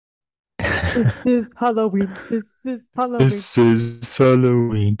This is Halloween. This is Halloween. This is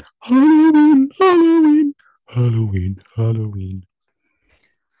Halloween. Halloween, Halloween, Halloween, Halloween.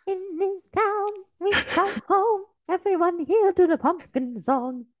 In this town, we call home. Everyone here to the pumpkin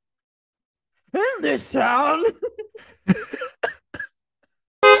song. In this town.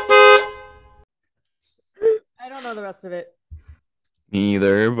 I don't know the rest of it. Me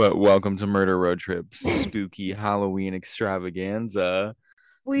either, but welcome to Murder Roadtrip's spooky Halloween extravaganza.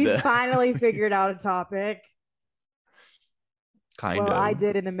 We The finally figured out a topic. kind Well, I of.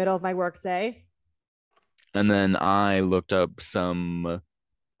 did in the middle of my workday. And then I looked up some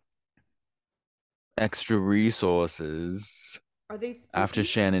extra resources Are they after spooky?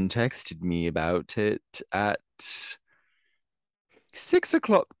 Shannon texted me about it at 6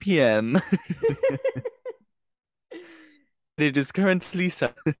 o'clock p.m. It is currently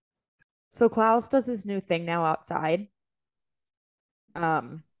So Klaus does this new thing now outside.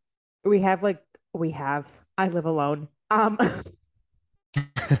 Um, we have like we have. I live alone.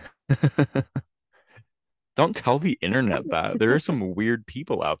 Don't tell the internet that. There are some weird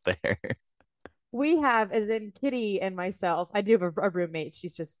people out there. we have, as in Kitty and myself. I do have a roommate.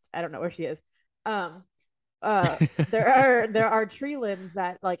 She's just I don't know where she is. Um, uh, there are tree limbs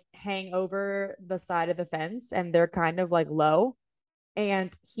that like hang over the side of the fence, and they're kind of like low.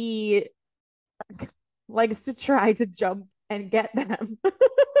 And he likes to try to jump and get them.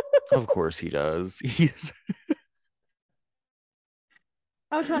 Of course he does.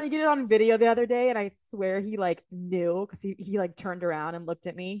 I was trying to get it on video the other day, and I swear he like knew because he like turned around and looked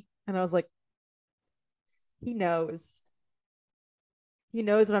at me, and I was like, he knows. He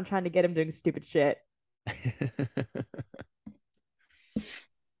knows when I'm trying to get him doing stupid shit.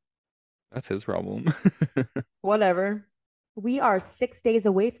 That's his problem. Whatever. We are 6 days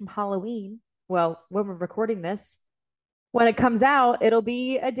away from Halloween. Well, when we're recording this, when it comes out, it'll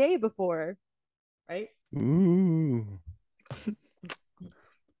be a day before, right? Ooh.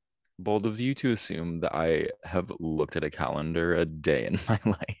 Bold of you to assume that I have looked at a calendar a day in my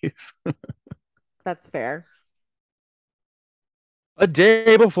life. That's fair. A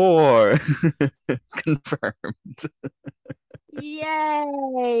day before. Confirmed.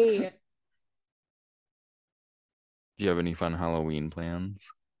 Yay! Do you have any fun Halloween plans?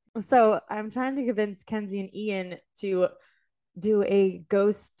 So I'm trying to convince Kenzie and Ian to do a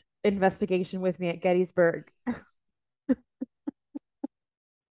ghost investigation with me at Gettysburg.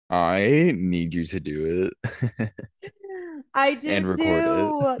 I need you to do it I do and record it.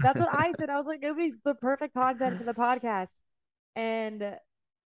 too. That's what I said. I was like, it would be the perfect content for the podcast. And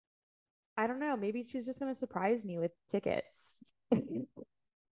I don't know, maybe she's just going to surprise me with tickets.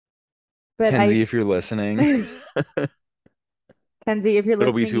 But Kenzie, if you're listening, Kenzie, if you're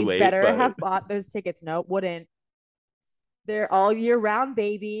it'll be listening, too you late, better but have bought those tickets. No, wouldn't. They're all year round,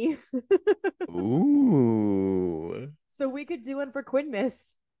 baby. ooh, So we could do one for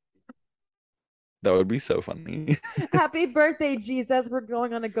Quinmas. that would be so funny. Happy birthday, Jesus. We're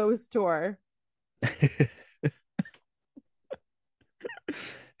going on a ghost tour.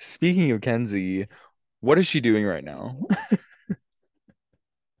 Speaking of Kenzie, what is she doing right now?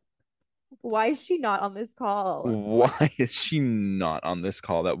 Why is she not on this call? Why is she not on this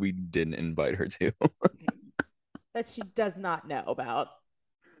call that we didn't invite her to? That she does not know about.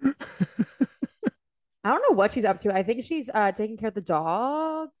 I don't know what she's up to. I think she's taking care of the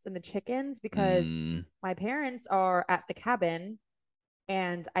dogs and the chickens because Mm. my parents are at the cabin.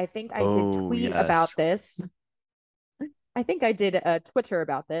 And I think I did Oh, tweet about yes. this. I think I did a Twitter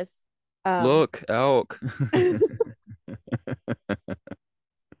about this. Um, Look, elk.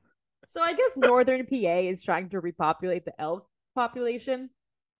 so I guess northern PA is trying to repopulate the elk population.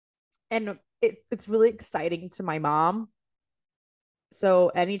 And it's really exciting to my mom. So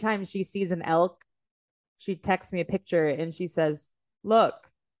anytime she sees an elk, she texts me a picture and she says, "Look,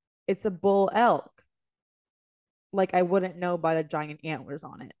 it's a bull elk." Like I wouldn't know by the giant antlers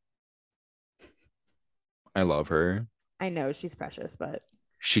on it. I love her. I know she's precious, but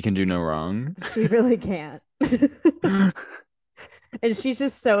She can do no wrong. she really can't. And she's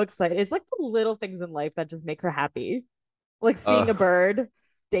just so excited. It's like the little things in life that just make her happy. Like seeing a uh, bird,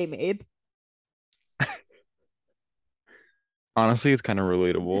 day made. honestly, it's kind of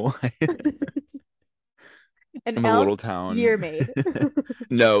relatable. An In the little elk, town. year made.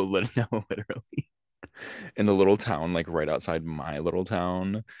 No, literally. In the little town, like right outside my little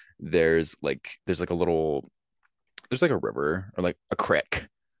town, there's like a little there's like a river or like a creek,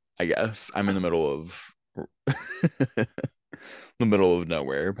 I guess. I'm in the middle of the middle of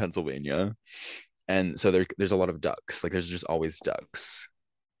nowhere, Pennsylvania. And so there's a lot of ducks. Like there's just always ducks.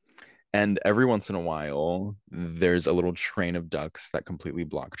 And every once in a while, there's a little train of ducks that completely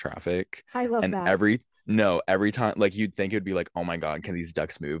block traffic. I love And that. every time, like you'd think it would be like, oh my God, can these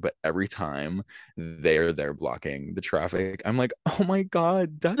ducks move? But every time they're there blocking the traffic, I'm like, oh my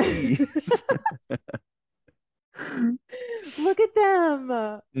God, duckies. Look at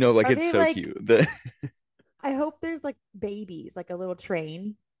them. No, like Are it's they so like, cute. I hope there's like babies, like a little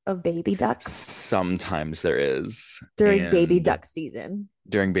train of baby ducks Sometimes there is. during baby And duck season.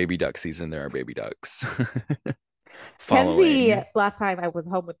 during baby duck season, there are baby ducks Kenzie, following. last time I was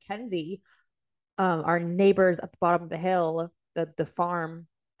home with Kenzie, our neighbors at the bottom of the hill, the farm,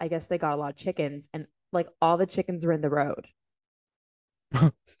 I guess they got a lot of chickens, and like all the chickens were in the road.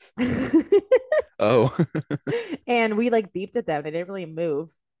 Oh, And we like beeped at them. They didn't really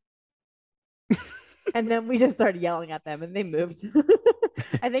move. And then we just started yelling at them and they moved.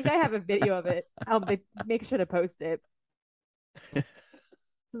 I think I have a video of it. I'll make sure to post it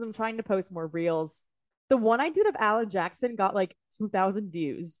because I'm trying to post more reels. The one I did of Alan Jackson got like 2,000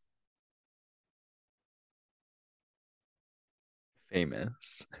 views.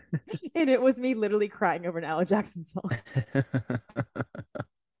 famous. And it was me literally crying over an Alan Jackson song,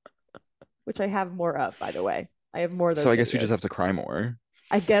 which I have more of, by the way. I have more of So those I guess we just videos. have to cry more.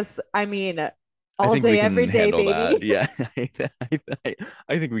 I guess, I mean, I all think day, we every can day, handle baby. that. Yeah,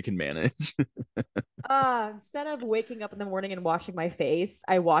 I think we can manage. Instead of waking up in the morning and washing my face,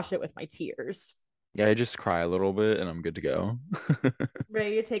 I wash it with my tears. Yeah, I just cry a little bit and I'm good to go.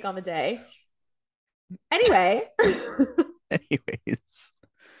 Ready to take on the day. Anyway, Anyways,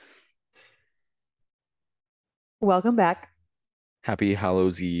 welcome back. happy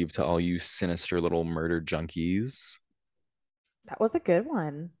Hallows Eve to all you sinister little murder junkies. That was a good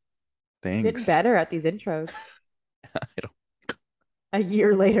one. Getting Thanks. better at these intros I don't a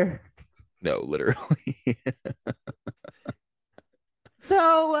year later. know, literally.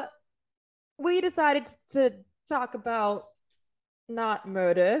 So we decided to talk about not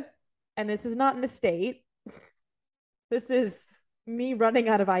murder. And this is not an estate. This is me running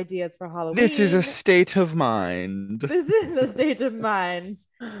out of ideas for This is a Halloween. state of mind. This is a state of mind.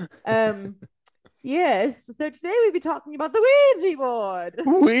 Um, yes. So today we'll be talking about the Ouija board,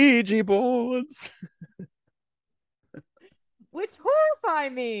 Ouija boards. which horrify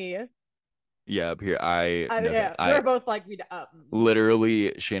me. Yeah, up here. I okay. Yeah, I we're both like we.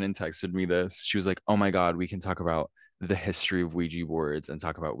 literally Shannon texted me this. She was like, "Oh my God, we can talk about the history of Ouija boards and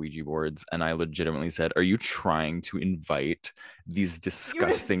talk about Ouija boards." And I legitimately said, "Are you trying to invite these You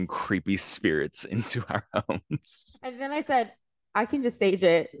were, disgusting, creepy spirits into our homes?" and then I said, I can just stage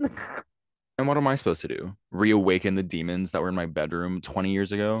it. And what am I supposed to do? Reawaken the demons that were in my bedroom 20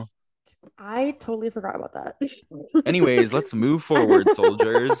 years ago? I totally forgot about that. Anyways, let's move forward,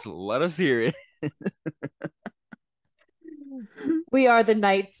 soldiers. Let us hear it. We are the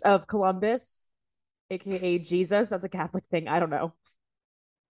Knights of Columbus, aka Jesus. That's a Catholic thing. I don't know.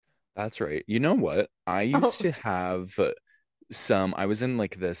 That's right. You know what? I used Oh, to have I was in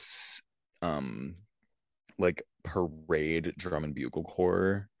like this um like parade drum and bugle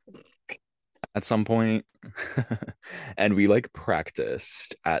corps at some point. And we like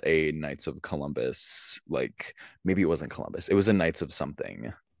practiced at a Knights of Columbus, like maybe it wasn't Columbus, it was a Knights of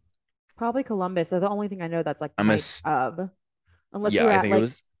something. probably Columbus. So the only thing I know that's like I'm a Knights of, unless you Yeah, were I at think it like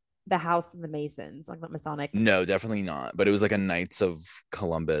was the House and the Masons, like the Masonic. no, definitely not. But it was like a Knights of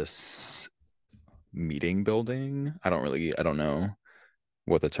Columbus meeting building. I don't know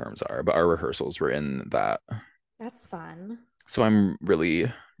what the terms are, but our rehearsals were in that. That's fun. So I'm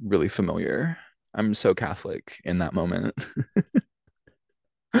really, really familiar. I'm so Catholic in that moment.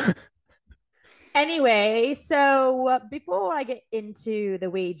 Anyway, so before I get into the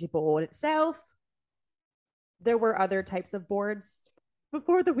Ouija board itself, there were other types of boards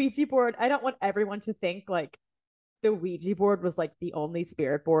before the Ouija board. I don't want everyone to think like the Ouija board was like the only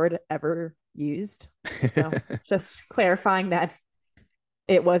spirit board ever used. So just clarifying that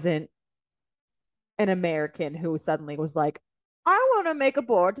it wasn't an American who suddenly was like, I want to make a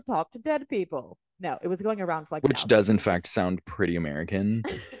board to talk to dead people. No, it was going around for like Which thousands does of in fact years. sound pretty American,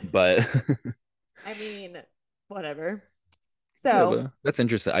 but I mean, whatever. So, that's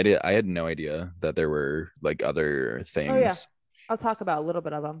interesting. I had no idea that there were like other oh yeah, things. I'll talk about a little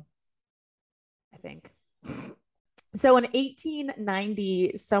bit of them, I think. So in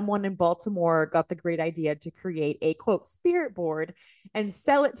 1890, someone in Baltimore got the great idea to create a quote spirit board and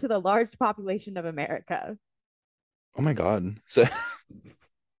sell it to the large population of America. Oh my God. So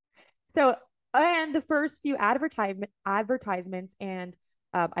So, and the first few advertisements, and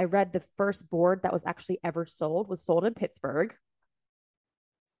I read the first board that was actually ever sold was sold in Pittsburgh.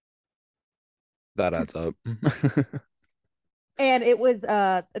 that adds up. And it was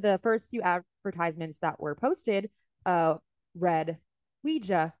the first few advertisements that were posted uh read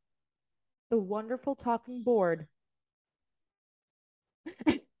Ouija, the wonderful talking board.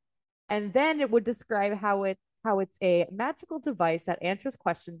 And then it would describe how it's a magical device that answers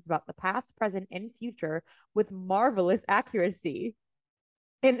questions about the past, present, and future with marvelous accuracy.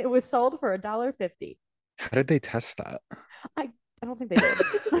 And it was sold for $1.50. How did they test that? I I don't think they did.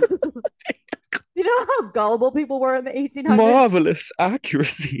 You know how gullible people were in the 1800s? Marvelous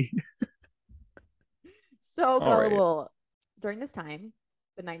accuracy. So All right. gullible. During this time,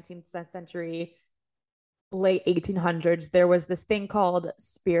 the 19th century, late 1800s, there was this thing called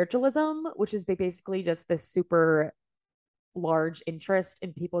spiritualism, which is basically just this super large interest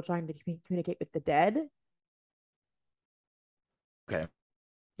in people trying to communicate with the dead. Okay.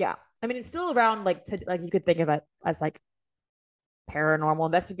 Yeah. I mean, it's still around like like you could think of it as like paranormal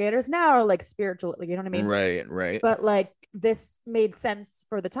investigators now or like spiritual, like, you know what I mean? Right, right. But like this made sense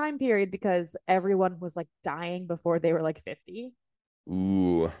for the time period because everyone was like dying before they were like 50.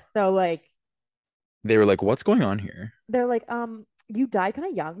 Ooh. So like They were like, what's going on here? they're like, you died kind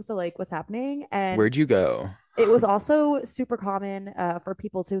of young, so like what's happening? And Where'd you go? it was also super common for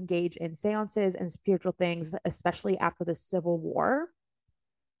people to engage in seances and spiritual things, especially after the Civil War,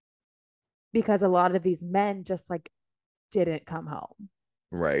 because a lot of these men just like didn't come home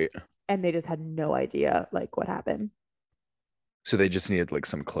Right. and they just had no idea like what happened. So they just needed like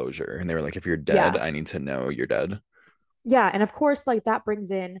some closure. And they were like, if you're dead, Yeah. I need to know you're dead. Yeah. And of course, like that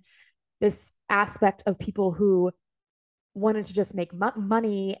brings in this aspect of people who wanted to just make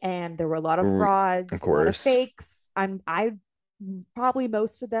money, and there were a lot of Of frauds, a lot of course. fakes. I probably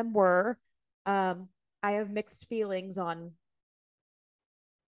most of them were. um I have mixed feelings on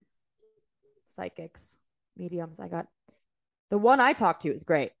psychics, mediums. I got the one I talked to is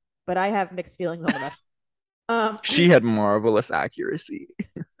great, but I have mixed feelings on the rest. um She had marvelous accuracy.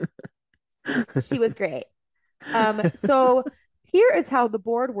 she was great. So here is how the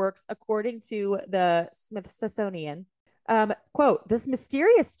board works according to the Smithsonian. Quote, this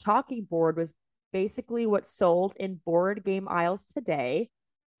mysterious talking board was basically what sold in board game aisles today.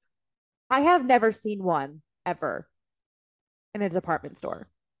 I have never seen one ever in a department store.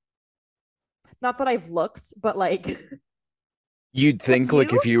 Not that I've looked, but like, You'd have think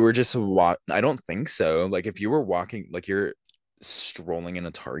like you? if you were just I don't think so. Like if you were walking, like you're strolling in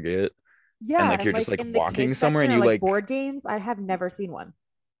a Target and Yeah, like and you're just like like in the walking kids somewhere section and or you like like, board games, I have never seen one.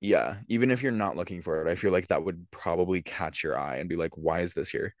 yeah, even if you're not looking for it, I feel like that would probably catch your eye and be like, why is this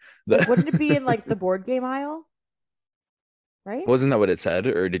here? Like, wouldn't it be The in like the board game aisle, right? Wasn't that what it said,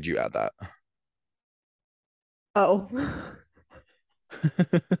 or did you add that? Oh,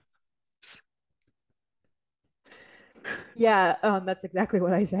 yeah. That's exactly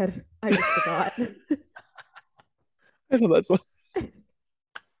what I said. I just forgot. I thought that's what.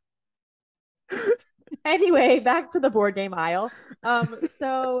 Anyway, back to the board game aisle.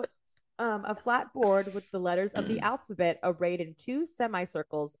 So a flat board with the letters of the alphabet arrayed in two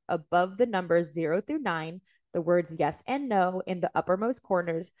semicircles above the numbers 0 through 9, the words yes and no in the uppermost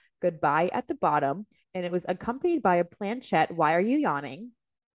corners, goodbye at the bottom, and it was accompanied by a planchette. Why are you yawning?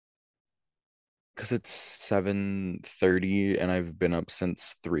 Because it's 7:30 and I've been up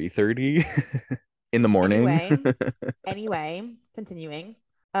since 3:30 in the morning. Anyway, continuing.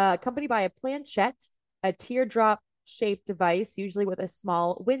 Accompanied by a planchette, a teardrop shaped device, usually with a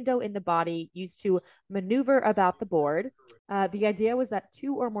small window in the body, used to maneuver about the board. The idea was that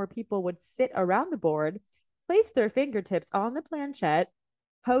two or more people would sit around the board, place their fingertips on the planchette,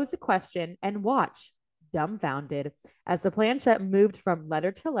 pose a question, and watch, dumbfounded, as the planchette moved from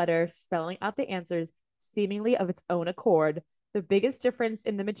letter to letter, spelling out the answers seemingly of its own accord. The biggest difference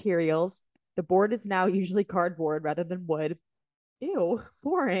in the materials: the board is now usually cardboard rather than wood. Ew,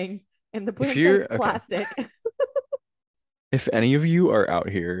 boring. And the If planchette is you're okay, plastic. if any of you are out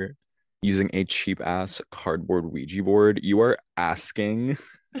here using a cheap ass cardboard Ouija board, you are asking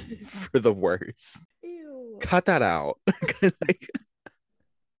for the worst. Ew. Cut that out. Like,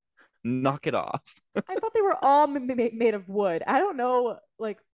 knock it off. I thought they were all made of wood. I don't know,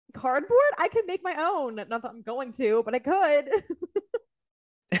 like cardboard? I can make my own. Not that I'm going to, but I could.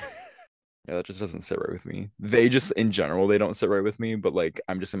 Yeah, that just doesn't sit right with me. They just in general, they don't sit right with me, but like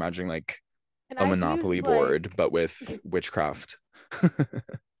I'm just imagining like And a I'd Monopoly use board, like but with witchcraft.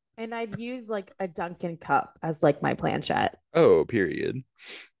 and I'd use like a Dunkin' cup as like my planchette. Oh, period.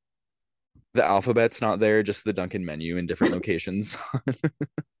 The alphabet's not there, just the Dunkin' menu in different locations.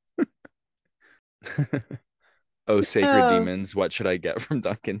 Oh, sacred Oh, demons, what should I get from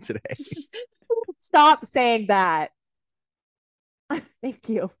Dunkin' today? stop saying that. Thank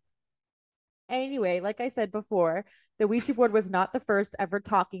you. Anyway, like I said before, the Ouija board was not the first ever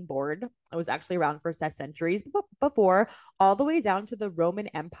talking board. It was actually around for centuries before, all the way down to the Roman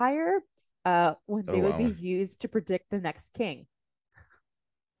Empire, when Oh they would be wow. used to predict the next king,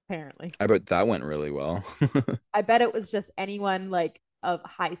 apparently. I bet that went really well. I bet it was just anyone like of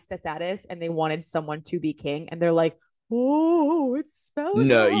high status and they wanted someone to be king. And they're like, oh, it's spelling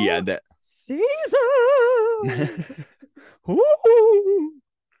No, yeah, out that Caesar.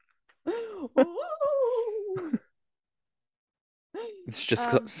 it's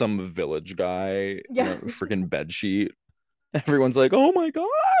just um, some village guy in yeah. a freaking bed sheet. Everyone's like, "Oh my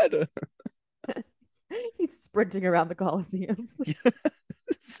God." He's sprinting around the Colosseum.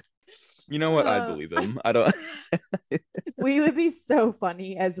 Yes. You know what? I'd Uh, believe him. I don't. we would be so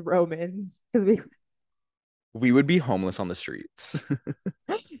funny as Romans because we We would be homeless on the streets.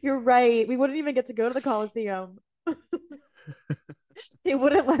 you're right. We wouldn't even get to go to the Colosseum. They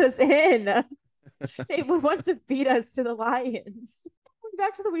wouldn't let us in. They would want to feed us to the lions.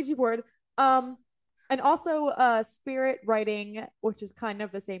 Back to the Ouija board. Um, and also spirit writing, which is kind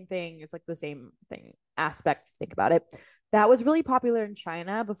of the same thing. It's like the same thing aspect. Think about it. That was really popular in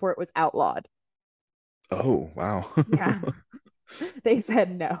China before it was outlawed. Oh, wow. Yeah, they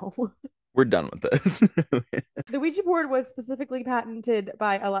said no. We're done with this. The Ouija board was specifically patented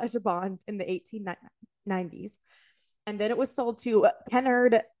by Elijah Bond in the 1890s, and then it was sold to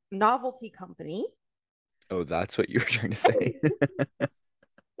Kennard Novelty Company. Oh, that's what you were trying to say.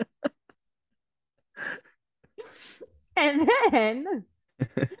 And then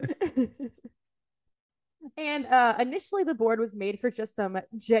and initially the board was made for just some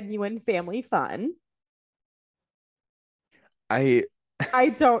genuine family fun. I I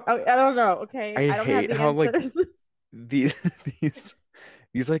don't know. I Okay, I don't have hate the how like answers. these these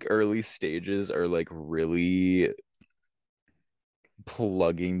these like early stages are like really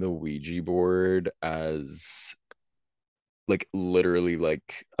plugging the Ouija board as like literally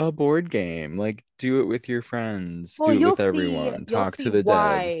like a board game. Like do it with your friends, Well, do it with everyone, you'll talk see to the dead.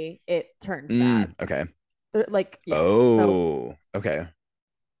 why it turns bad. Okay. Like yeah. Oh, okay.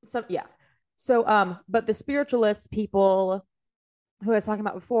 Yeah. So but the spiritualist people who I was talking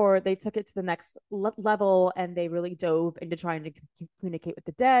about before, they took it to the next level and they really dove into trying to communicate with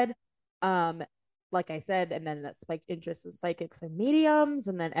the dead. Um, like I said, and then that spiked interest in psychics and mediums,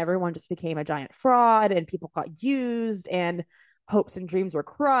 and then everyone just became a giant fraud, and people got used, and hopes and dreams were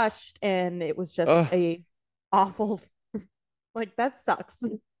crushed, and it was just Oh, a awful. Like that sucks.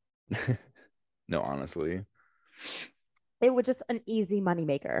 no, honestly. It was just an easy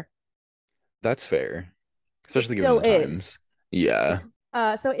moneymaker. That's fair, It especially given still the is. times. Yeah.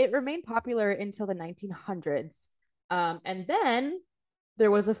 So it remained popular until the 1900s. And then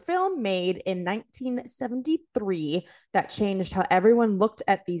there was a film made in 1973 that changed how everyone looked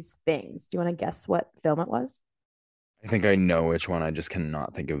at these things. Do you want to guess what film it was? I think I know which one. I just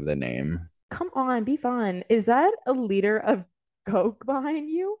cannot think of the name. Come on, be fun. Is that a liter of Coke behind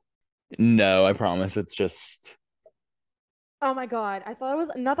you? No, I promise. It's just Oh my God. I thought it was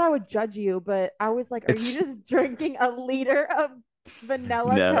not that I would judge you, but I was like, are you it's just drinking a liter of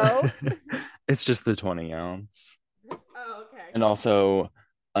vanilla no. Coke? It's just the 20 ounce. Oh, okay. And also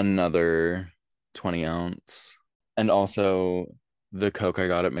another 20 ounce. And also the Coke I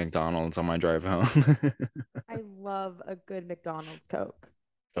got at McDonald's on my drive home. I love a good McDonald's Coke.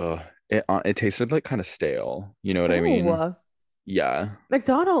 Oh, it tasted like kind of stale. You know what I mean? Oh, Yeah.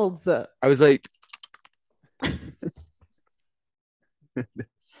 McDonald's. I was like,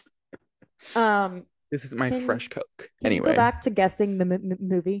 Um, this is my can fresh Coke. can you go Anyway, back to guessing the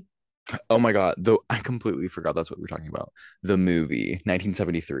movie? oh my God, though I completely forgot that's what we were talking about. The movie,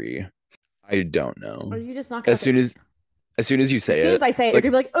 1973. I don't Or know. are you just not gonna As think? soon as as soon as you As say soon as it, I say it, you're like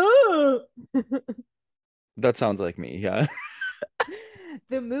gonna be like, oh. that sounds like me. Yeah.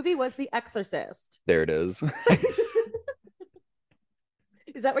 The movie was The Exorcist. There it is.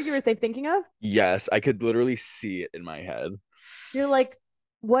 Is that what you were thinking of? Yes, I could literally see it in my head. You're like,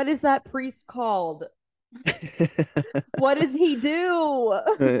 what is that priest called? What does he do?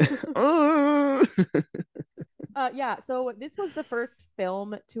 Yeah, so this was the first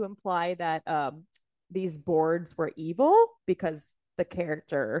film to imply that these boards were evil because the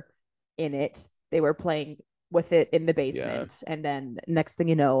character in it, they were playing with it in the Yeah. basement. And then next thing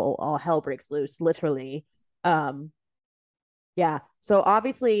you know, all hell breaks loose, literally. Um, yeah. So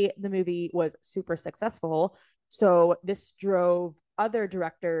obviously the movie was super successful. So this drove other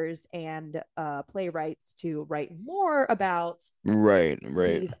directors and playwrights to write more about Right,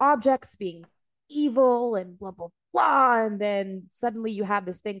 right. these objects being evil and blah blah blah. And then suddenly you have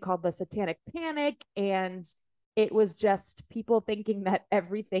this thing called the Satanic Panic, and it was just people thinking that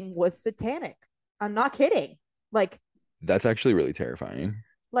everything was satanic. I'm not kidding. Like That's actually really terrifying.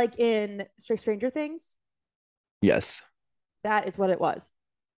 like in Stranger Things, Yes. that is what it was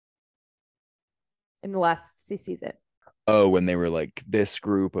in the last season. Oh, when they were like, this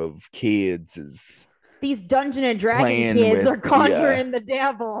group of kids is These Dungeon and Dragon playing kids with, are yeah. conjuring the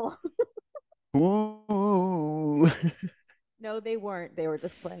devil. Ooh. No, they weren't. They were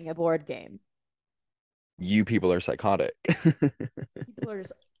just playing a board game. You people are psychotic. People are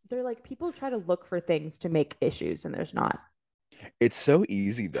just, they're like, people try to look for things to make issues, and there's not. It's so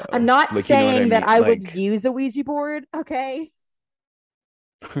easy I'm though. not Like, you know what I saying that mean? I would Like, use a Ouija board, okay?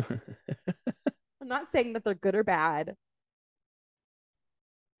 I'm not saying that they're good or bad.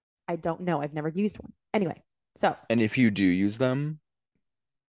 I don't know. I've never used one. Anyway, so and if you do use them,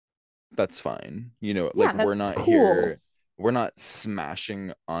 that's fine. You know, yeah, like that's cool. we're not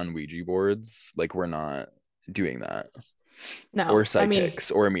smashing on Ouija boards. Like we're not doing that. No, Or I mean,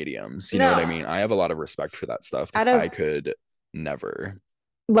 psychics or mediums. You know what I no. mean? I have a lot of respect for that stuff because Out of I could never.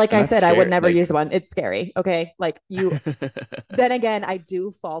 like And I that's said, I would scary. never Like use one. It's scary. Okay. Like you, then again, I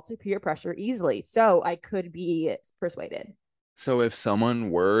do fall to peer pressure easily. So I could be persuaded so if someone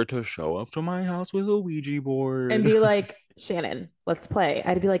were to show up to my house with a Ouija and board, be like, Shannon, let's play.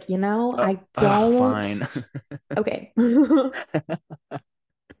 I'd be like, I don't. fine. Okay.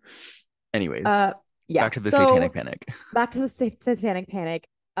 Anyways, uh, yeah. back to the satanic So panic. back to the satanic panic.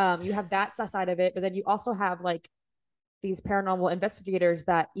 You have that side of it, but then you also have like these paranormal investigators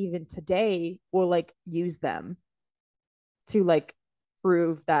that even today will like use them to like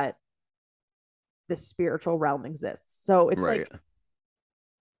prove that the spiritual realm exists. So it's Right. like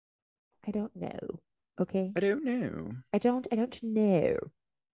I don't know. Okay. I don't know. I don't know.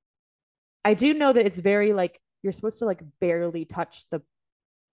 I do know that it's very like you're supposed to like barely touch the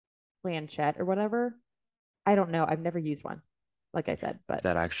planchette or whatever. I don't know. I've never used one, like I said, but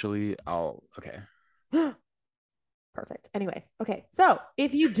That actually, I'll, okay. perfect. Anyway, okay. So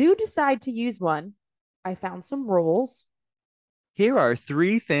if you do decide to use one, I found some rules. Here are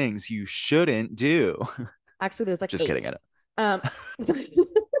three things you shouldn't do. Actually, there's like Just kidding. eight. I know. Um,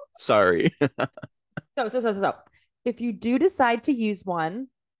 Sorry. so, if you do decide to use one,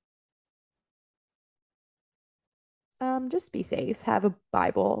 just be safe. Have a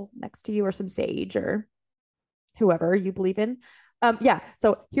Bible next to you or some sage or whoever you believe in. Yeah.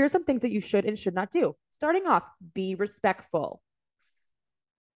 So here's some things that you should and should not do. Starting off, be respectful.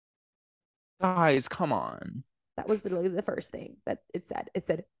 Guys, come on. That was literally the first thing that it said. It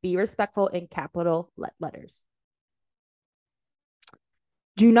said, be respectful in capital letters.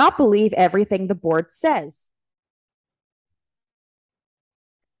 Do not believe everything the board says.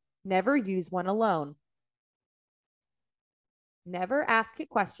 Never use one alone. Never ask it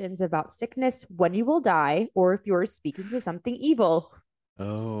questions about sickness, when you will die, or if you're speaking to something evil.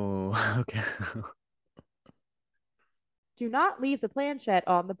 Oh, okay. Do not leave the planchette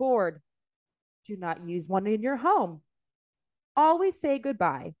on the board. Do not use one in your home. Always say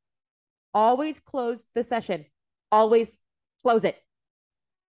goodbye. Always close the session. Always close it.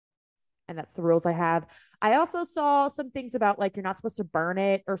 And that's the rules I have. I also saw some things about like you're not supposed to burn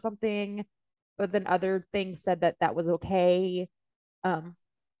it or something, but then other things said that that was okay. Um,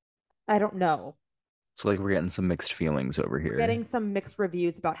 I don't know. So like we're getting some mixed feelings over We're getting here. some mixed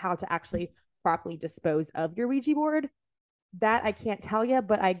reviews about how to actually properly dispose of your Ouija board. That I can't tell you,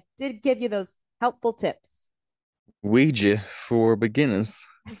 but I did give you those helpful tips. Ouija for beginners.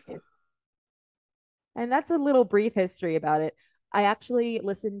 And that's a little brief history about it. I actually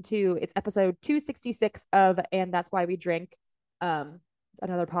listened to it's episode 266 of And That's Why We Drink, um,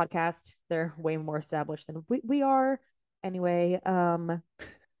 another podcast. They're way more established than we are. Anyway,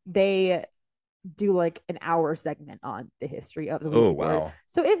 they do like an hour segment on the history of the Oh, Ouija board. wow.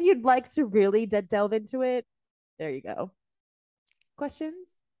 So if you'd like to really delve into it, there you go. Questions?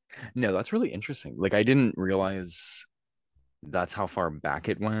 No, that's really interesting. Like I didn't realize that's how far back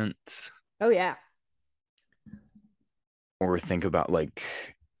it went. Oh yeah. Or think about like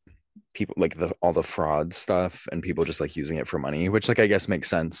people like the all the fraud stuff and people just like using it for money, which like I guess makes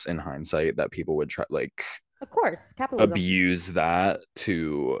sense in hindsight that people would try like Of course, capitalism. abuse that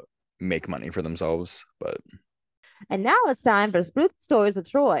to make money for themselves. But And now it's time for Spook Stories with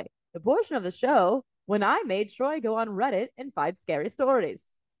Troy, the portion of the show when I made Troy go on Reddit and find scary stories.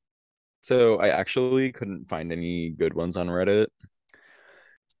 so I actually couldn't find any good ones on Reddit.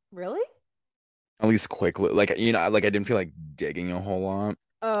 Really? At least quickly, like you know, like I didn't feel like digging a whole lot,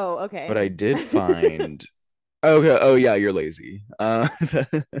 Oh, but okay. I did find. Okay, oh yeah, you're lazy.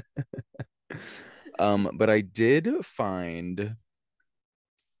 But I did find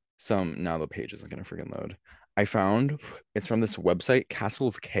some now the page isn't gonna freaking load. I found it's from this website, Castle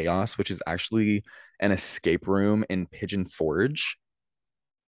of Chaos, which is actually an escape room in Pigeon Forge.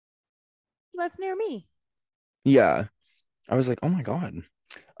 That's near me. Yeah. I was like, oh my God.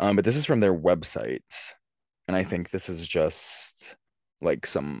 But this is from their website. And I think this is just like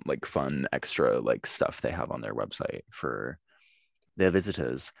some like fun extra like stuff they have on their website for their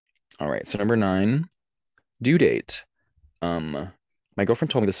visitors. All right. So number 9, due date. Um, my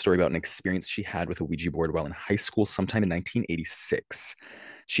girlfriend told me this story about an experience she had with a Ouija board while in high school sometime in 1986.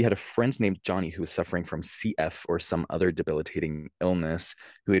 She had a friend named Johnny who was suffering from CF or some other debilitating illness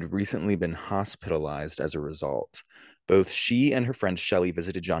who had recently been hospitalized as a result. Both she and her friend Shelley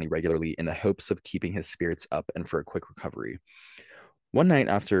visited Johnny regularly in the hopes of keeping his spirits up and for a quick recovery. One night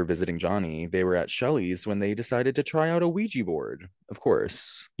after visiting Johnny, they were at Shelley's when they decided to try out a Ouija board. Of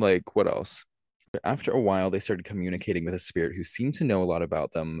course, like what else? After a while, they started communicating with a spirit who seemed to know a lot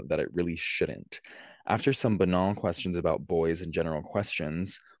about them that it really shouldn't. After some banal questions about boys and general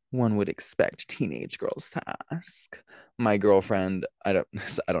questions, one would expect teenage girls to ask. My girlfriend, I don't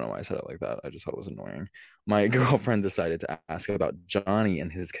know why I said it like that. I just thought it was annoying. My girlfriend decided to ask about Johnny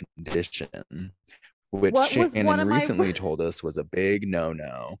and his condition, which What was one Shannon of my recently told us was a big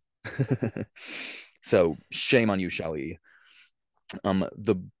no-no. So shame on you, Shelley.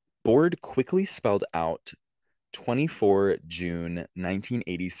 The board quickly spelled out 24 June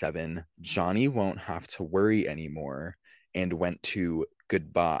 1987, Johnny won't have to worry anymore, and went to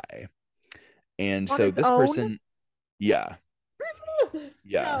goodbye. And on so its this own? person, yeah,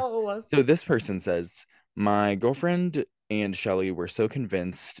 yeah. No. So this person says, my girlfriend and Shelly were so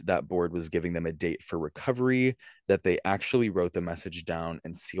convinced that board was giving them a date for recovery that they actually wrote the message down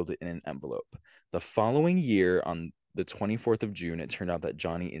and sealed it in an envelope. The following year, on the 24th of June, it turned out that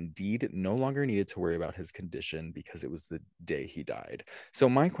Johnny indeed no longer needed to worry about his condition because it was the day he died. So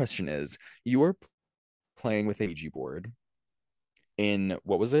my question is, you are playing with a Ouija board in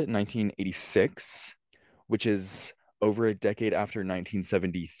what was it, 1986, which is over a decade after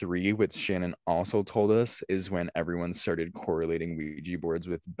 1973, which Shannon also told us is when everyone started correlating Ouija boards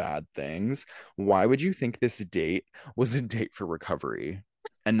with bad things. Why would you think this date was a date for recovery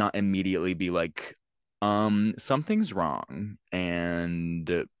and not immediately be like, something's wrong and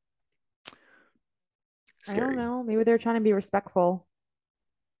I don't scary? know. Maybe they're trying to be respectful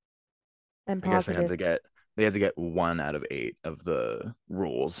and I guess positive. they had to get 1 out of 8 of the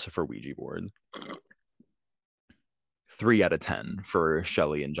rules for Ouija board. 3 out of 10 for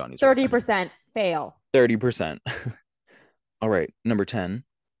Shelly and Johnny's girlfriend. 30% fail. 30%. All right, number 10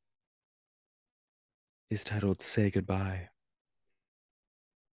 is titled Say Goodbye.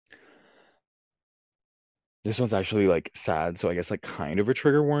 This one's actually like sad, so I guess like kind of a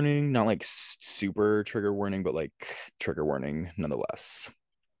trigger warning, not like super trigger warning, but like trigger warning nonetheless.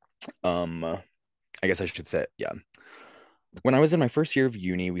 I guess I should say, yeah. When I was in my first year of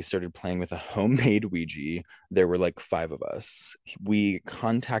uni, we started playing with a homemade Ouija. There were like 5 of us. We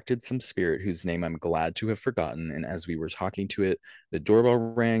contacted some spirit whose name I'm glad to have forgotten. And as we were talking to it, the doorbell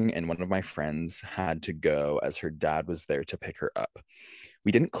rang, and one of my friends had to go as her dad was there to pick her up.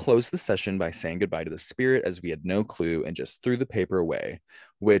 We didn't close the session by saying goodbye to the spirit as we had no clue and just threw the paper away,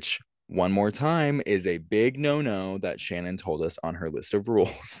 which, one more time, is a big no no that Shannon told us on her list of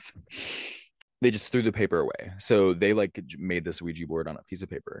rules. They just threw the paper away. So they like made this Ouija board on a piece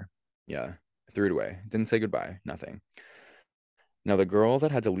of paper. Yeah, threw it away. Didn't say goodbye, nothing. Now, the girl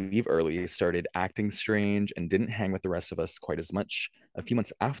that had to leave early started acting strange and didn't hang with the rest of us quite as much. A few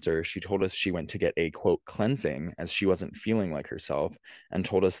months after, she told us she went to get a quote cleansing as she wasn't feeling like herself, and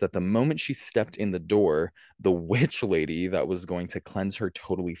told us that the moment she stepped in the door, the witch lady that was going to cleanse her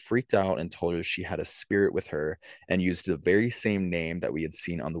totally freaked out and told her she had a spirit with her and used the very same name that we had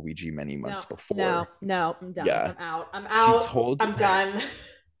seen on the Ouija many No, months no, before. no. I'm done. Yeah. I'm out. I'm She out. told I'm done.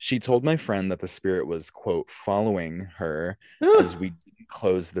 she told my friend that the spirit was, quote, following her as we didn't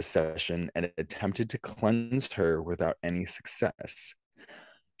close the session and attempted to cleanse her without any success.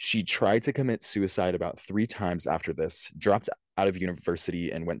 She tried to commit suicide about 3 times after this, dropped out of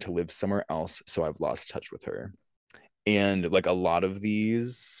university, and went to live somewhere else. So I've lost touch with her. And like a lot of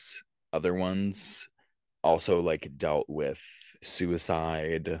these other ones also like dealt with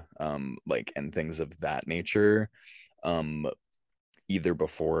suicide, like and things of that nature. Um, Either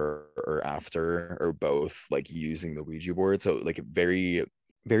before or after or both, like using the Ouija board. So like very,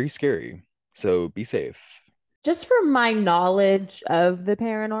 very scary. So be safe. Just from my knowledge of the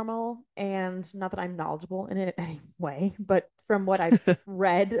paranormal, and not that I'm knowledgeable in it any way, but from what I've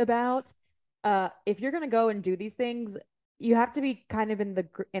read about, if you're gonna go and do these things, you have to be kind of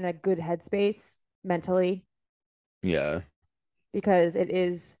in a good headspace mentally Yeah. because it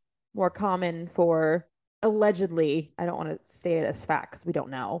is. more common for allegedly, I don't want to say it as fact because we don't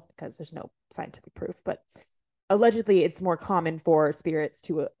know because there's no scientific proof, but allegedly it's more common for spirits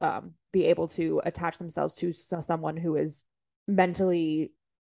to be able to attach themselves to someone who is mentally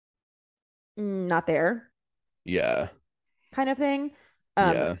not there Yeah. kind of thing.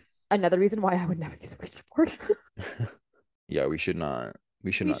 Um, Yeah. Another reason why I would never use a Ouija board. Yeah, we should We not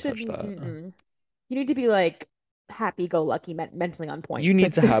should. touch that. Mm-mm. You need to be like happy-go-lucky, mentally on point You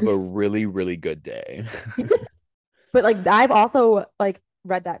need to have to. a really, really good day. But like I've also like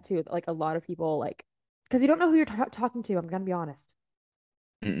read that too. Like a lot of people like because you don't know who you're talking to. I'm gonna be honest.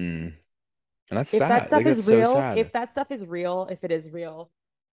 Mm-mm. And that's If that sad. stuff Like is that's so real, sad. if that stuff is real, if it is real,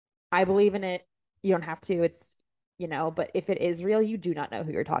 I believe in it. You don't have to. It's but if it is real, you do not know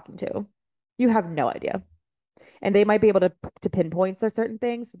who you're talking to. You have no idea. And they might be able to pinpoint certain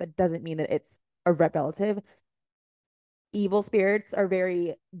things, but that doesn't mean that it's a relative. Evil spirits are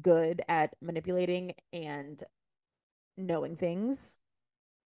very good at manipulating and knowing things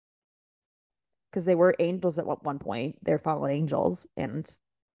because they were angels at one point. They're fallen angels. And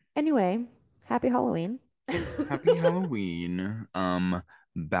anyway, happy Halloween. Happy Halloween.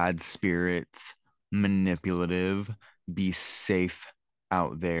 Bad spirits, manipulative. Be safe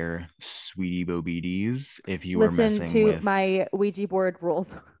out there, sweetie bobedes. Listen to my Ouija board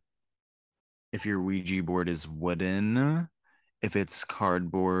rules. If your Ouija board is wooden, if it's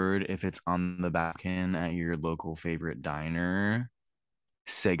cardboard, if it's on the back end at your local favorite diner,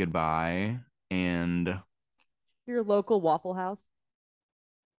 say goodbye. And Your local Waffle House.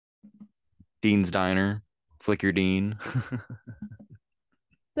 Dean's Diner, Flick your Dean.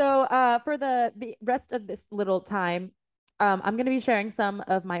 So, for the rest of this little time, I'm going to be sharing some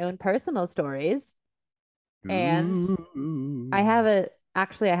of my own personal stories. And I Ooh. have I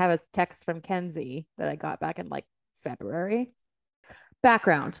have a text from Kenzie that I got back in like February.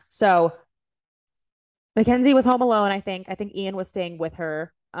 Background. So, Mackenzie was home alone, I think. I think Ian was staying with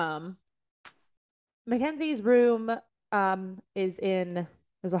her. Mackenzie's room is in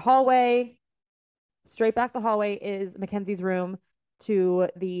there's a hallway. Straight back the hallway is Mackenzie's room. To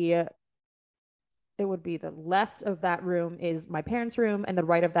the it would be the left of that room is my parents' room, and the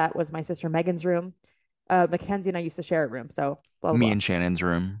right of that was my sister Megan's room. Mackenzie and I used to share a room, so blah blah Me blah. and Shannon's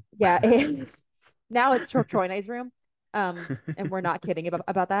room. Yeah, and now it's Troy and I's room. And we're not kidding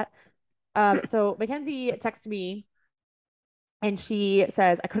about that. So Mackenzie texted me and she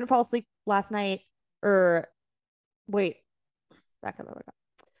says, I couldn't fall asleep last night. Or wait, back up.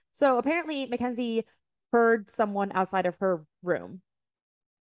 So apparently Mackenzie heard someone outside of her room.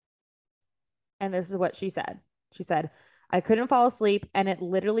 And this is what she said. She said, I couldn't fall asleep, and it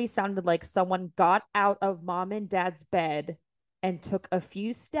literally sounded like someone got out of mom and dad's bed and took a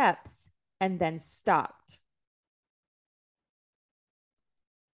few steps and then stopped.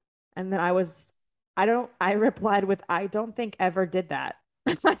 And then I replied with, I don't think ever did that.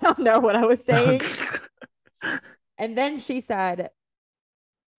 I don't know what I was saying. And then she said,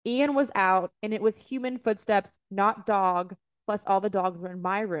 Ian was out and it was human footsteps, not dog, plus all the dogs were in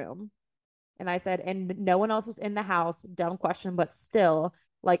my room. And I said, and no one else was in the house. Dumb question, but still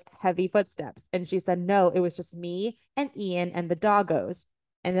like heavy footsteps. And she said, no, it was just me and Ian and the doggos.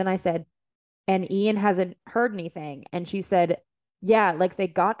 And then I said, and Ian hasn't heard anything. And she said, yeah, like they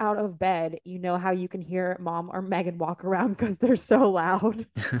got out of bed. You know how you can hear mom or Megan walk around because they're so loud.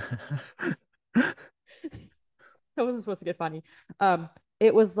 That wasn't supposed to get funny.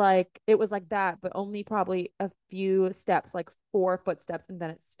 It was like that, but only probably a few steps, like 4 footsteps, and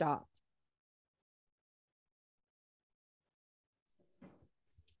then it stopped.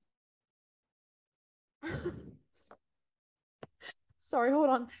 Sorry, hold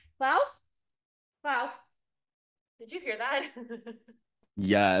on. Klaus? Klaus, did you hear that?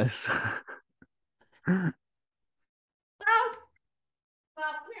 Yes. Klaus,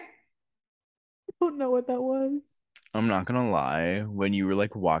 Klaus, come here. I don't know what that was. I'm not gonna lie, when you were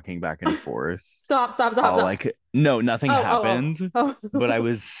like walking back and forth, Stop, stop, stop, all stop. I could no, nothing Oh, oh, happened, oh, but I oh.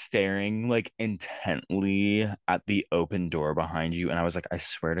 was staring like intently at the open door behind you, and I was like, I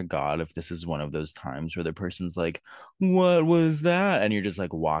swear to God, if this is one of those times where the person's like, what was that? And you're just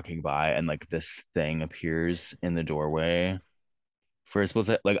like walking by and like this thing appears in the doorway. For a split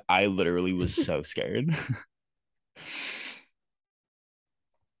second, like I literally was so scared.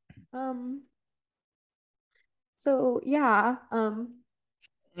 Um, so yeah,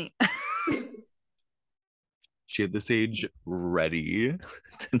 She had the sage ready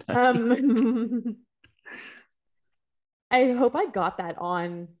tonight. um, I hope I got that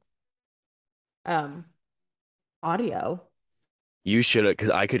on um audio. You should have,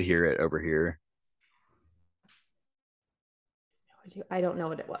 because I could hear it over here. I don't know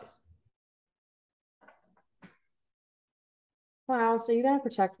what it was. Wow, so you gotta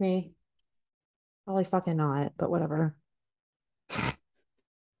protect me. Probably fucking not, but whatever.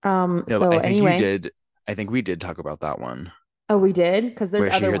 No, but So anyway, I think we did talk about that one oh, we did because there's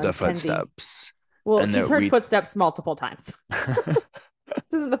where she other heard the ones, Kenzie. footsteps Well, and she's that heard we footsteps multiple times.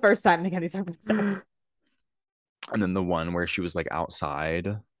 This isn't the first time Mackenzie's heard footsteps. and then the one where she was like outside,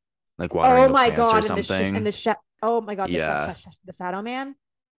 like watering Oh the my plants or god, and the sh and something. oh my god, Yeah. the shadow man.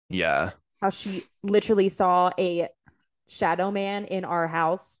 Yeah. How she literally saw a shadow man in our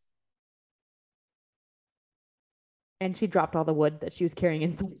house and she dropped all the wood that she was carrying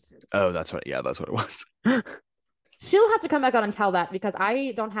inside. Oh, that's what it was. She'll have to come back on and tell that because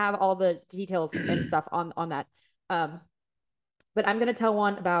I don't have all the details and stuff on that. Um, but I'm gonna tell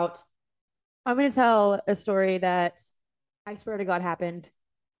a story that I swear to God happened.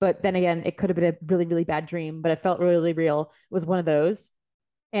 But then again, it could have been a really, really bad dream, but it felt really real. It was one of those.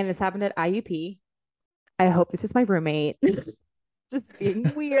 And this happened at IUP. I hope this is my roommate. Just being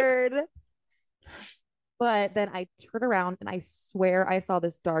weird. But then I turned around and I swear I saw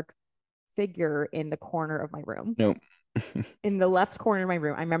this dark figure in the corner of my room. Nope. In the left corner of my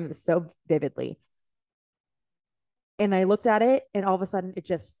room. I remember this so vividly. And I looked at it, and all of a sudden,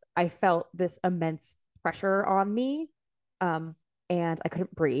 I felt this immense pressure on me. And I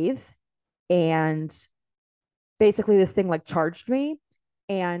couldn't breathe. And basically, this thing like charged me.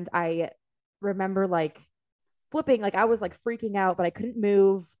 And I remember like flipping, like I was like freaking out, but I couldn't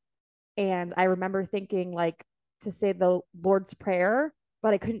move. And I remember thinking like to say the Lord's Prayer,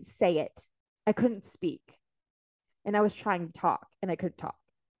 but I couldn't say it. I couldn't speak. And I was trying to talk and I couldn't talk.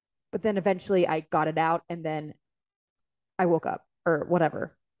 But then eventually I got it out and then I woke up or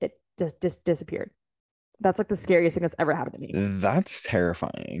whatever. It just disappeared. That's like the scariest thing that's ever happened to me. That's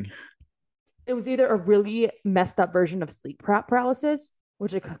terrifying. It was either a really messed up version of sleep paralysis,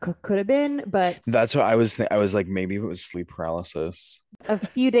 which it could have been, but That's what I was like, maybe it was sleep paralysis. a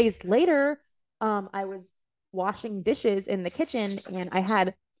few days later, I was washing dishes in the kitchen and I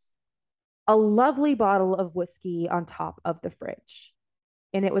had a lovely bottle of whiskey on top of the fridge.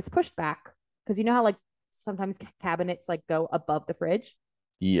 And it was pushed back because you know how like sometimes cabinets like go above the fridge?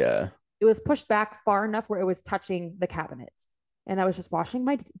 Yeah. It was pushed back far enough where it was touching the cabinets. And I was just washing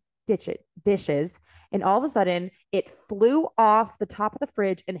my dishes and all of a sudden it flew off the top of the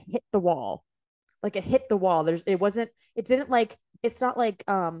fridge and hit the wall. Like it hit the wall. It didn't like it's not like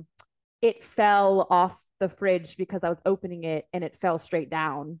it fell off the fridge because I was opening it and it fell straight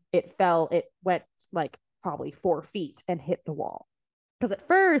down. It went like probably 4 feet and hit the wall. Because at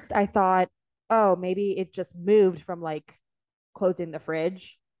first I thought, oh, maybe it just moved from like closing the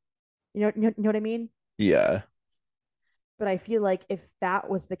fridge. You know what I mean? Yeah. But I feel like if that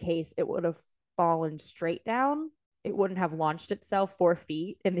was the case, it would have fallen straight down. It wouldn't have launched itself 4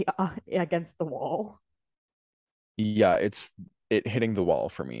 feet in the against the wall. Yeah, it hitting the wall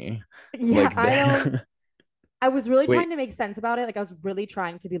for me. Yeah, Like I don't. the I was really wait, trying to make sense about it. Like I was really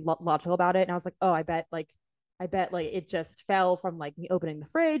trying to be logical about it, and I was like, oh, I bet like it just fell from like me opening the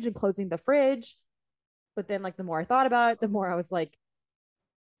fridge and closing the fridge. But then like the more I thought about it, the more I was like,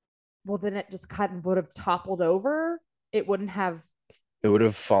 well, then it just kind of would have toppled over. It wouldn't have. it would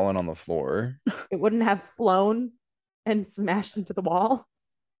have fallen on the floor. It wouldn't have flown and smashed into the wall.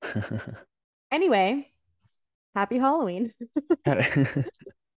 Anyway, happy Halloween.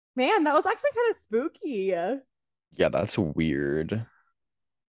 Man, that was actually kind of spooky. Yeah, that's weird.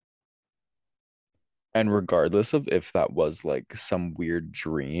 And regardless of if that was like some weird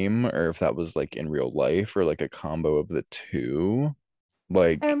dream or if that was like in real life or like a combo of the two,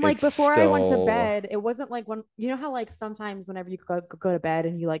 like And like it's before I went to still, bed, it wasn't like when you know how like sometimes whenever you go to bed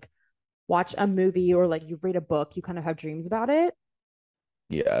and you like watch a movie or like you read a book, you kind of have dreams about it.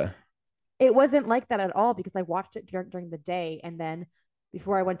 yeah. It wasn't like that at all because I watched it during the day and then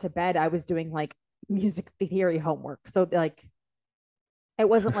before I went to bed, I was doing like music theory homework. So like it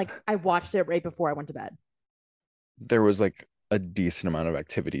wasn't like I watched it right before I went to bed. There was like a decent amount of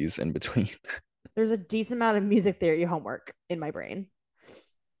activities in between. There's a decent amount of music theory homework in my brain.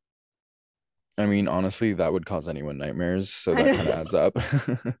 I mean, honestly, that would cause anyone nightmares, so I that know. kind of adds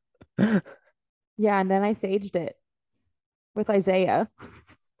up. Yeah, and then I saged it with Isaiah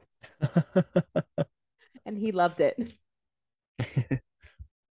and he loved it.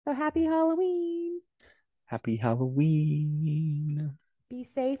 So happy Halloween. Happy Halloween. Be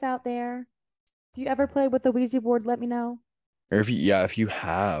safe out there. If you ever play with the Ouija board, let me know. Or if you, yeah, if you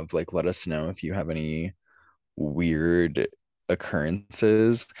have, like, let us know if you have any weird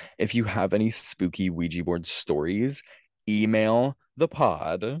occurrences. If you have any spooky Ouija board stories, email the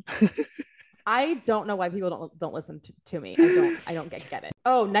pod. I don't know why people don't listen to me. I don't get it.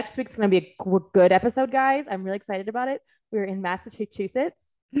 Oh, next week's gonna be a good episode, guys. I'm really excited about it. We're in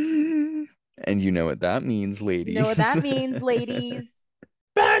Massachusetts. And you know what that means, You know what ladies. that means, ladies.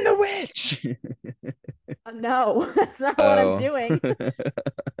 Burn the witch. No, that's not what I'm Oh. doing.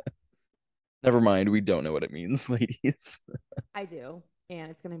 Never mind. We don't know what it means, ladies. I do, and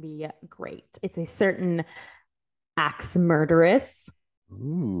it's gonna be great. It's a certain axe murderess.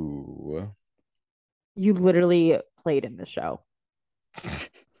 Ooh. You literally played in the show, and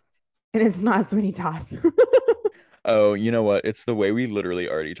it's not Sweeney Todd. Oh, you know what? It's the way we literally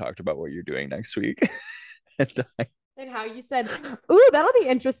already talked about what you're doing next week. And And how you said, "Ooh, that'll be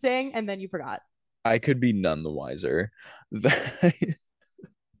interesting," and then you forgot. I could be none the wiser.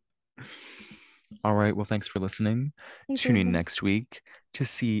 All right. Well, thanks for listening. Thanks, Tune in Ethan. next week to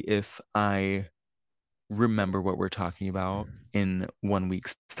see if I remember what we're talking about in 1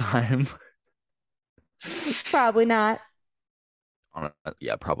 week's time. Probably not.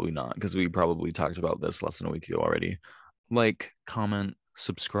 Yeah, probably not, because we probably talked about this less than a week ago already. Like, comment,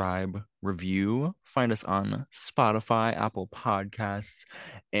 subscribe, review. Find us on Spotify, Apple Podcasts,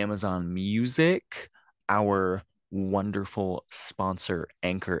 Amazon Music, our wonderful sponsor,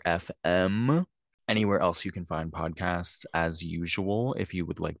 Anchor FM. Anywhere else you can find podcasts as usual. If you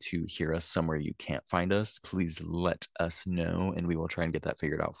would like to hear us somewhere you can't find us, please let us know and we will try and get that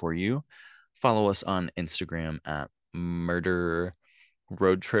figured out for you. Follow us on Instagram at Murder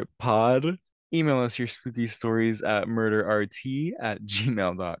Roadtrip Pod. Email us your spooky stories at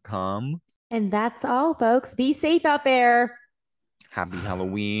murderrt@gmail.com. And that's all, folks. Be safe out there. Happy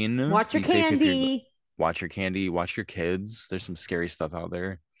Halloween. Watch your Be safe if you're candy. watch your candy, watch your kids. There's some scary stuff out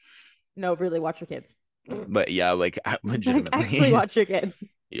there. No, really, watch your kids. But yeah, like Like, actually, legitimately. watch your kids.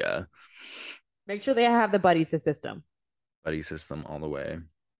 Yeah. Make sure they have the buddy system Buddy system all the way.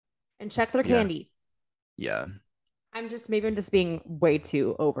 and check their Yeah. candy. Yeah. I'm just being way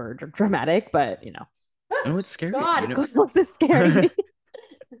too over dramatic, but you know. No, it's scary. God, You know. Klaus is scaring me.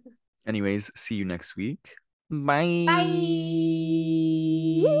 Anyways, see you next week. Bye. Bye.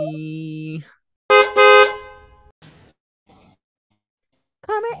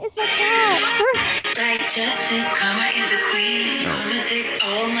 Karma is a cat. Like justice, karma is a queen. Karma takes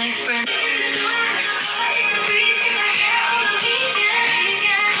all my friends.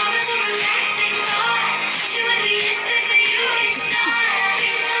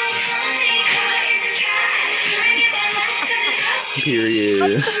 Period. What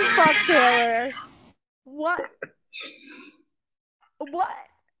the fuck, Taylor? What? What?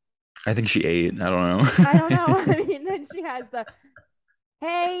 I think she ate. I don't know. I don't know. I mean, then she has the,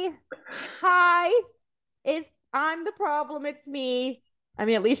 hey, hi, I'm the problem. It's me. I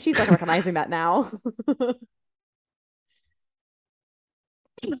mean, at least she's like recognizing that now.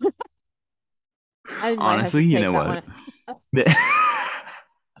 I might have to Honestly, you take know that what? one.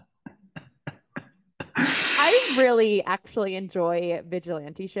 I really actually enjoy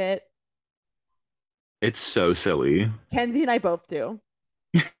vigilante shit. It's so silly. Kenzie and I both do.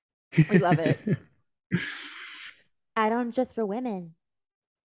 We love it. I don't just for women.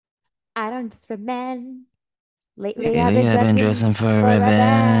 I don't just for men. Lately, I've been dressing for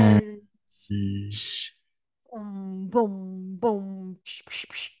revenge. Boom, boom, boom.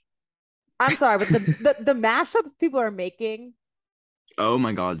 I'm sorry, but the mashups people are making, Oh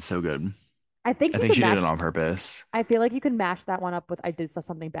my God, so good. I think I you think could she did mash. it on purpose. I feel like you can mash that one up with I did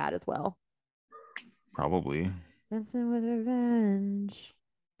something bad as well. Probably. Dancing with revenge.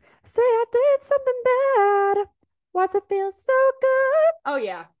 Say I did something bad. Why's it feel so good? Oh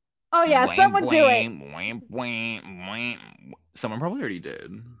yeah. Oh yeah. Someone do it. Someone probably already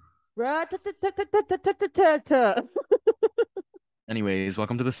did. Anyways,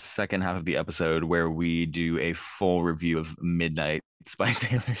 welcome to the second half of the episode where we do a full review of Midnights by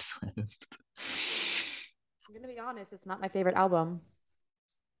Taylor Swift. I'm gonna be honest, it's not my favorite album.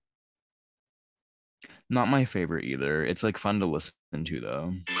 Not my favorite either. It's like fun to listen to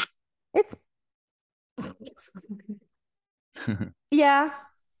though. It's yeah.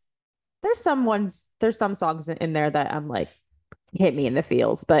 There's some songs in there that I'm like hit me in the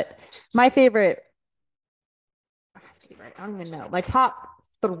feels, but my favorite, I don't even know. My top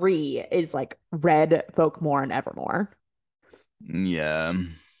three is like Red, Folkmore, and Evermore. Yeah.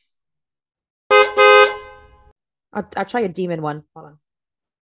 I'll try a demon one. Hold on.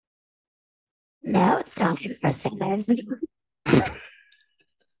 Now it's time for singers.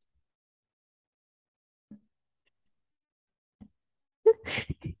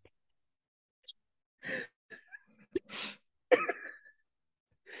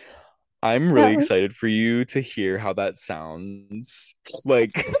 I'm really excited for you to hear how that sounds.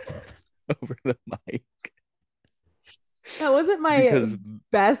 Like over the mic That wasn't my because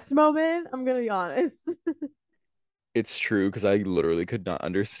best moment, I'm gonna be honest. it's true because I literally could not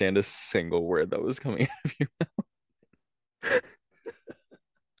understand a single word that was coming out of your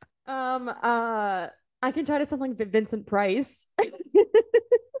I can try to sound like Vincent Price.